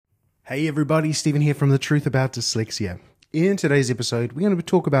Hey everybody, Stephen here from The Truth About Dyslexia. In today's episode, we're going to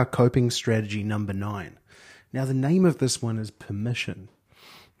talk about coping strategy number 9. Now, the name of this one is permission.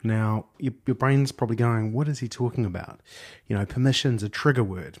 Now, your brain's probably going, what is he talking about? You know, permission's a trigger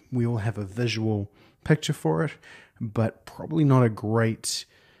word. We all have a visual picture for it, but probably not a great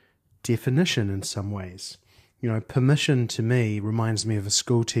definition in some ways. You know, permission to me reminds me of a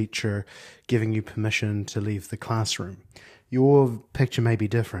school teacher giving you permission to leave the classroom. Your picture may be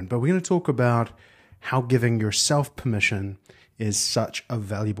different, but we're going to talk about how giving yourself permission is such a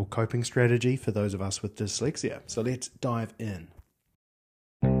valuable coping strategy for those of us with dyslexia. So let's dive in.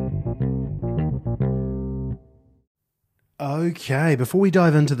 Okay, before we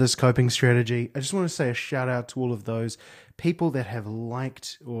dive into this coping strategy, I just want to say a shout out to all of those people that have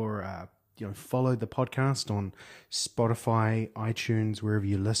liked or followed the podcast on Spotify, iTunes, wherever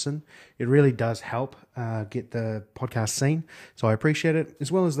you listen. It really does help get the podcast seen, so I appreciate it,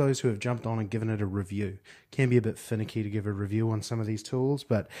 as well as those who have jumped on and given it a review. Can be a bit finicky to give a review on some of these tools,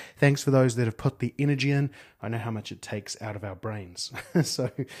 but thanks for those that have put the energy in. I know how much it takes out of our brains, so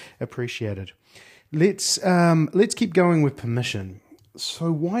appreciate it. Let's keep going with permission.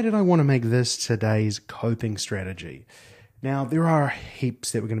 So why did I want to make this today's coping strategy? Now, there are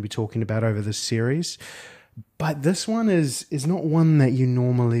heaps that we're going to be talking about over this series, but this one is not one that you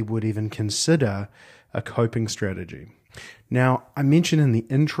normally would even consider a coping strategy. Now, I mentioned in the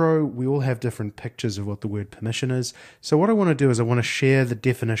intro, we all have different pictures of what the word permission is. So what I want to do is I want to share the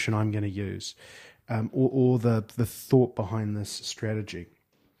definition I'm going to use, or the thought behind this strategy.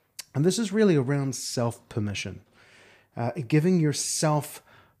 And this is really around self-permission, giving yourself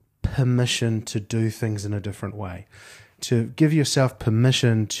permission to do things in a different way. To give yourself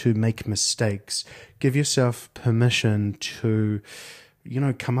permission to make mistakes, give yourself permission to,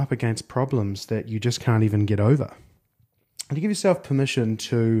 come up against problems that you just can't even get over. And to give yourself permission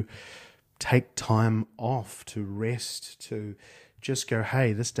to take time off, to rest, to just go,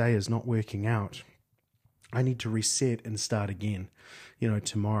 hey, this day is not working out. I need to reset and start again,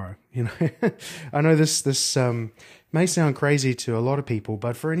 tomorrow. I know this may sound crazy to a lot of people,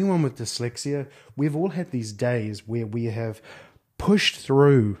 but for anyone with dyslexia, we've all had these days where we have pushed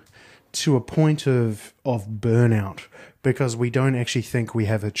through to a point of burnout because we don't actually think we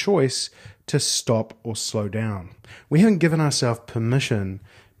have a choice to stop or slow down. We haven't given ourselves permission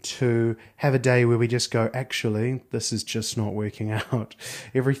to have a day where we just go, actually, this is just not working out.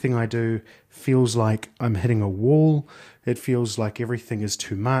 Everything I do feels like I'm hitting a wall. It feels like everything is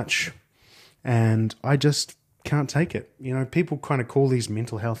too much, and I just can't take it. People kind of call these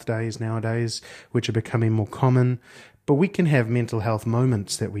mental health days nowadays, which are becoming more common, but we can have mental health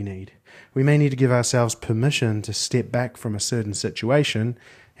moments that we need. We may need to give ourselves permission to step back from a certain situation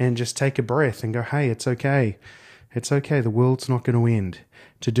and just take a breath and go, hey, it's okay. It's okay. The world's not going to end.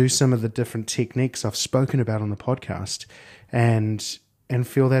 To do some of the different techniques I've spoken about on the podcast and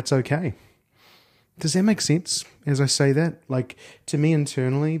feel that's okay. Does that make sense as I say that? Like, to me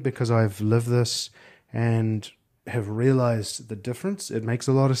internally, because I've lived this and have realized the difference, it makes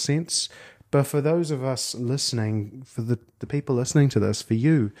a lot of sense. But for those of us listening, for the people listening to this, for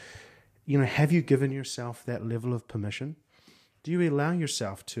you, have you given yourself that level of permission? Do you allow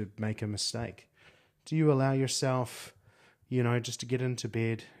yourself to make a mistake? Do you allow yourself, just to get into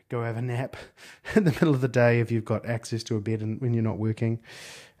bed, go have a nap in the middle of the day if you've got access to a bed and when you're not working,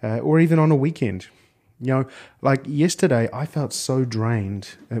 or even on a weekend? Like yesterday, I felt so drained.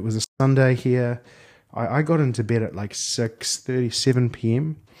 It was a Sunday here. I got into bed at like 6:37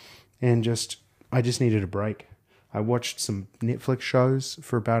 p.m. and I just needed a break. I watched some Netflix shows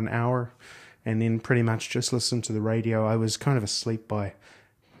for about an hour and then pretty much just listened to the radio. I was kind of asleep by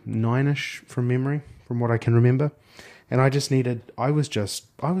 9ish from memory, from what I can remember. And I was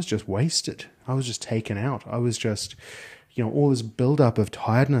just wasted. I was just taken out. I was just, all this buildup of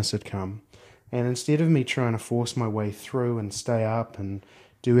tiredness had come. And instead of me trying to force my way through and stay up and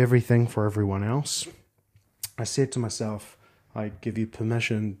do everything for everyone else, I said to myself, I give you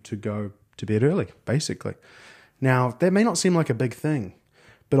permission to go to bed early, basically. Now, that may not seem like a big thing,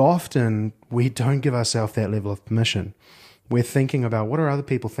 but often we don't give ourselves that level of permission. We're thinking about, what are other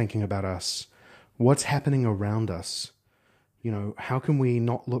people thinking about us? What's happening around us? How can we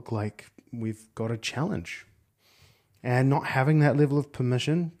not look like we've got a challenge? And not having that level of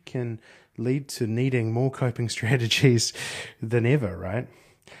permission can lead to needing more coping strategies than ever, right?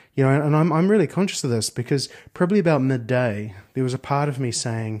 And I'm really conscious of this because probably about midday, there was a part of me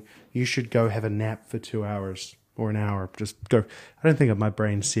saying, you should go have a nap for 2 hours or an hour. Just go. I don't think my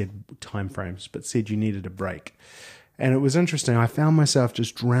brain said time frames, but said you needed a break. And it was interesting. I found myself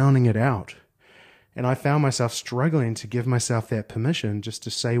just drowning it out. And I found myself struggling to give myself that permission just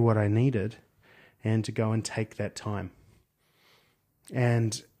to say what I needed and to go and take that time.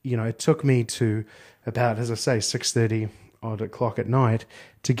 And, it took me to about, as I say, 6:30 odd o'clock at night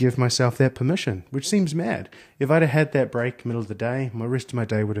to give myself that permission, which seems mad. If I'd have had that break middle of the day, my rest of my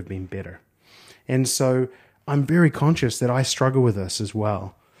day would have been better. And so I'm very conscious that I struggle with this as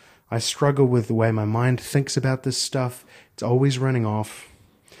well. I struggle with the way my mind thinks about this stuff. It's always running off.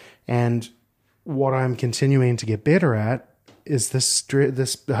 And what I'm continuing to get better at is this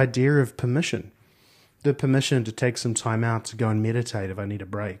idea of permission. The permission to take some time out to go and meditate if I need a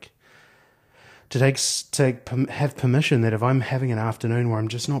break. To have permission that if I'm having an afternoon where I'm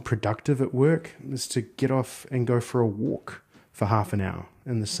just not productive at work, is to get off and go for a walk for half an hour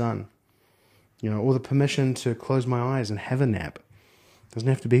in the sun. Or the permission to close my eyes and have a nap. Doesn't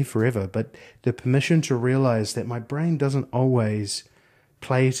have to be forever, but the permission to realize that my brain doesn't always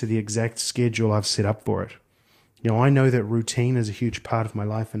play to the exact schedule I've set up for it. I know that routine is a huge part of my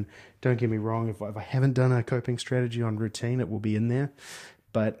life, and don't get me wrong, if I haven't done a coping strategy on routine, it will be in there.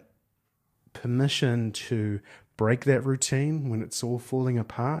 But permission to break that routine when it's all falling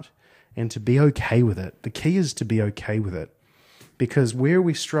apart and to be okay with it. The key is to be okay with it. Because where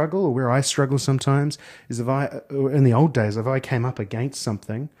we struggle, or where I struggle sometimes, is in the old days, if I came up against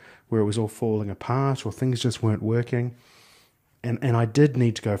something where it was all falling apart or things just weren't working, and I did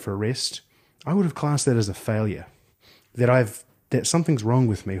need to go for a rest, I would have classed that as a failure. That something's wrong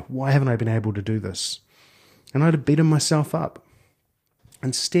with me. Why haven't I been able to do this? And I'd have beaten myself up.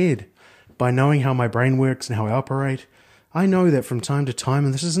 Instead, by knowing how my brain works and how I operate, I know that from time to time,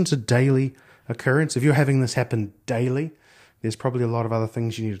 and this isn't a daily occurrence, if you're having this happen daily, there's probably a lot of other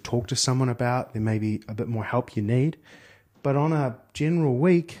things you need to talk to someone about. There may be a bit more help you need. But on a general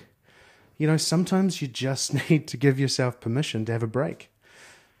week, sometimes you just need to give yourself permission to have a break.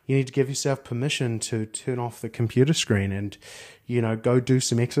 You need to give yourself permission to turn off the computer screen and, go do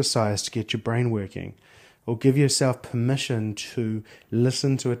some exercise to get your brain working. Or give yourself permission to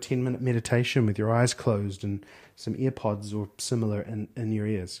listen to a 10-minute meditation with your eyes closed and some earpods or similar in your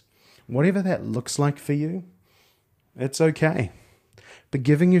ears. Whatever that looks like for you, it's okay. But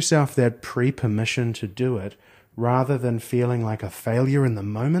giving yourself that pre-permission to do it, rather than feeling like a failure in the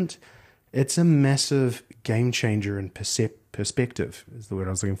moment, it's a massive game changer in perspective, is the word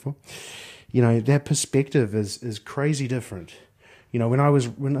I was looking for. That perspective is crazy different. When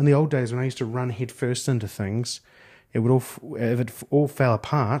in the old days, when I used to run head first into things, if it all fell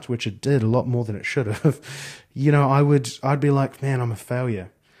apart, which it did a lot more than it should have, I'd be like, man, I'm a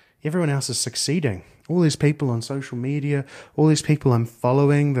failure. Everyone else is succeeding. All these people on social media, all these people I'm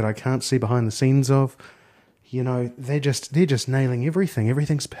following that I can't see behind the scenes of, they're just nailing everything.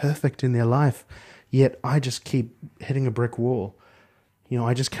 Everything's perfect in their life. Yet I just keep hitting a brick wall.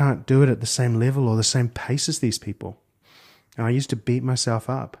 I just can't do it at the same level or the same pace as these people. And I used to beat myself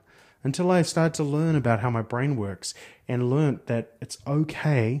up until I started to learn about how my brain works and learnt that it's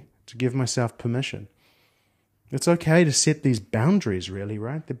okay to give myself permission. It's okay to set these boundaries, really,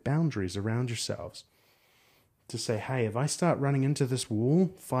 right? The boundaries around yourselves. To say, hey, if I start running into this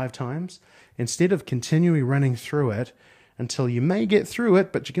wall 5 times, instead of continually running through it until you may get through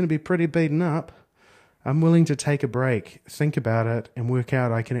it, but you're going to be pretty beaten up, I'm willing to take a break, think about it, and work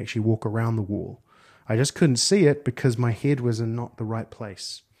out I can actually walk around the wall. I just couldn't see it because my head was in not the right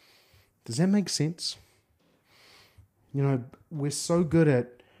place. Does that make sense? We're so good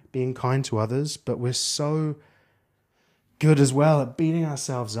at being kind to others, but we're so good as well at beating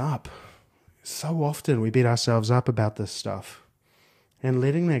ourselves up. So often we beat ourselves up about this stuff. And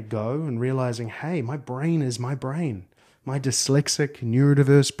letting that go and realizing, hey, my brain is my brain. My dyslexic,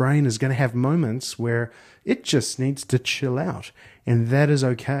 neurodiverse brain is going to have moments where it just needs to chill out. And that is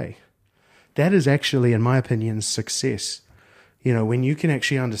okay. That is actually, in my opinion, success. When you can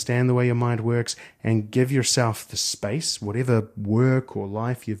actually understand the way your mind works and give yourself the space, whatever work or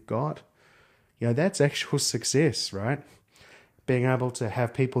life you've got, that's actual success, right? Being able to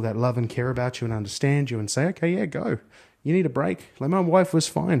have people that love and care about you and understand you and say, okay, yeah, go. You need a break. Like my wife was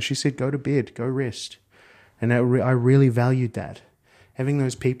fine. She said, go to bed, go rest. And I really valued that. Having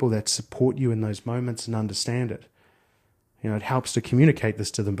those people that support you in those moments and understand it. It helps to communicate this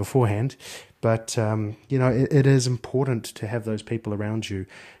to them beforehand. But, it is important to have those people around you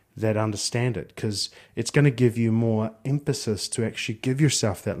that understand it, because it's going to give you more emphasis to actually give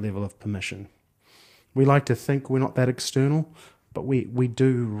yourself that level of permission. We like to think we're not that external, but we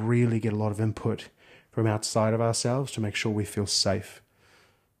do really get a lot of input from outside of ourselves to make sure we feel safe.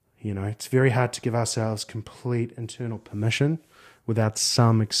 It's very hard to give ourselves complete internal permission without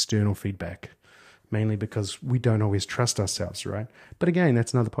some external feedback, mainly because we don't always trust ourselves, right? But again,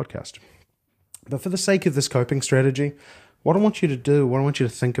 that's another podcast. But for the sake of this coping strategy, what I want you to do, what I want you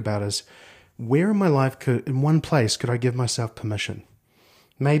to think about is, where in my life in one place could I give myself permission?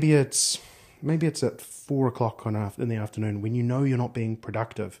 Maybe it's at 4 o'clock in the afternoon when you know you're not being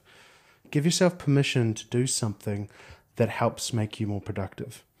productive. Give yourself permission to do something that helps make you more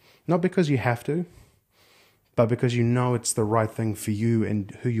productive. Not because you have to, but because you know it's the right thing for you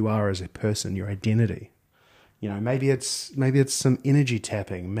and who you are as a person, your identity. Maybe it's some energy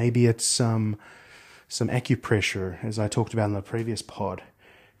tapping. Maybe it's some acupressure, as I talked about in the previous pod.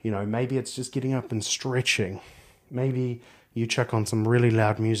 Maybe it's just getting up and stretching. Maybe you chuck on some really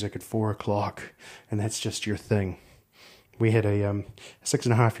loud music at 4 o'clock and that's just your thing. We had a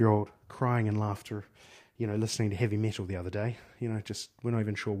 6.5-year-old crying in laughter, listening to heavy metal the other day. Just we're not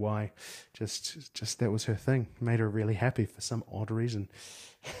even sure why. Just that was her thing. Made her really happy for some odd reason.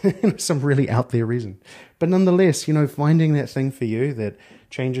 Some really out there reason. But nonetheless, finding that thing for you that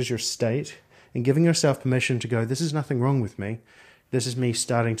changes your state and giving yourself permission to go, this is nothing wrong with me. This is me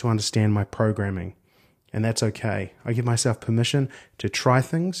starting to understand my programming. And that's okay. I give myself permission to try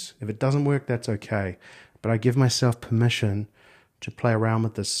things. If it doesn't work, that's okay. But I give myself permission to play around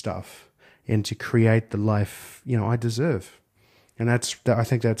with this stuff and to create the life, I deserve. And I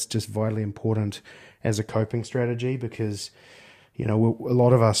think that's just vitally important as a coping strategy, because, a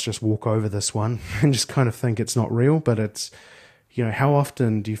lot of us just walk over this one and just kind of think it's not real, but it's, how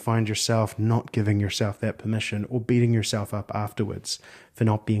often do you find yourself not giving yourself that permission or beating yourself up afterwards for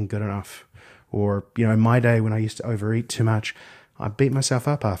not being good enough? Or, in my day when I used to overeat too much, I beat myself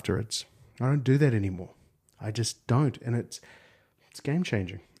up afterwards. I don't do that anymore. I just don't. And it's game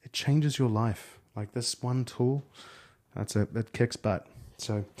changing. It changes your life. Like this one tool, it kicks butt.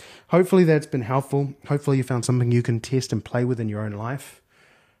 So hopefully that's been helpful. Hopefully you found something you can test and play with in your own life.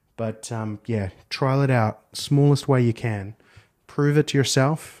 But trial it out, smallest way you can. Prove it to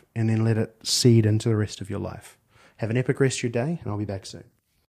yourself and then let it seed into the rest of your life. Have an epic rest of your day, and I'll be back soon.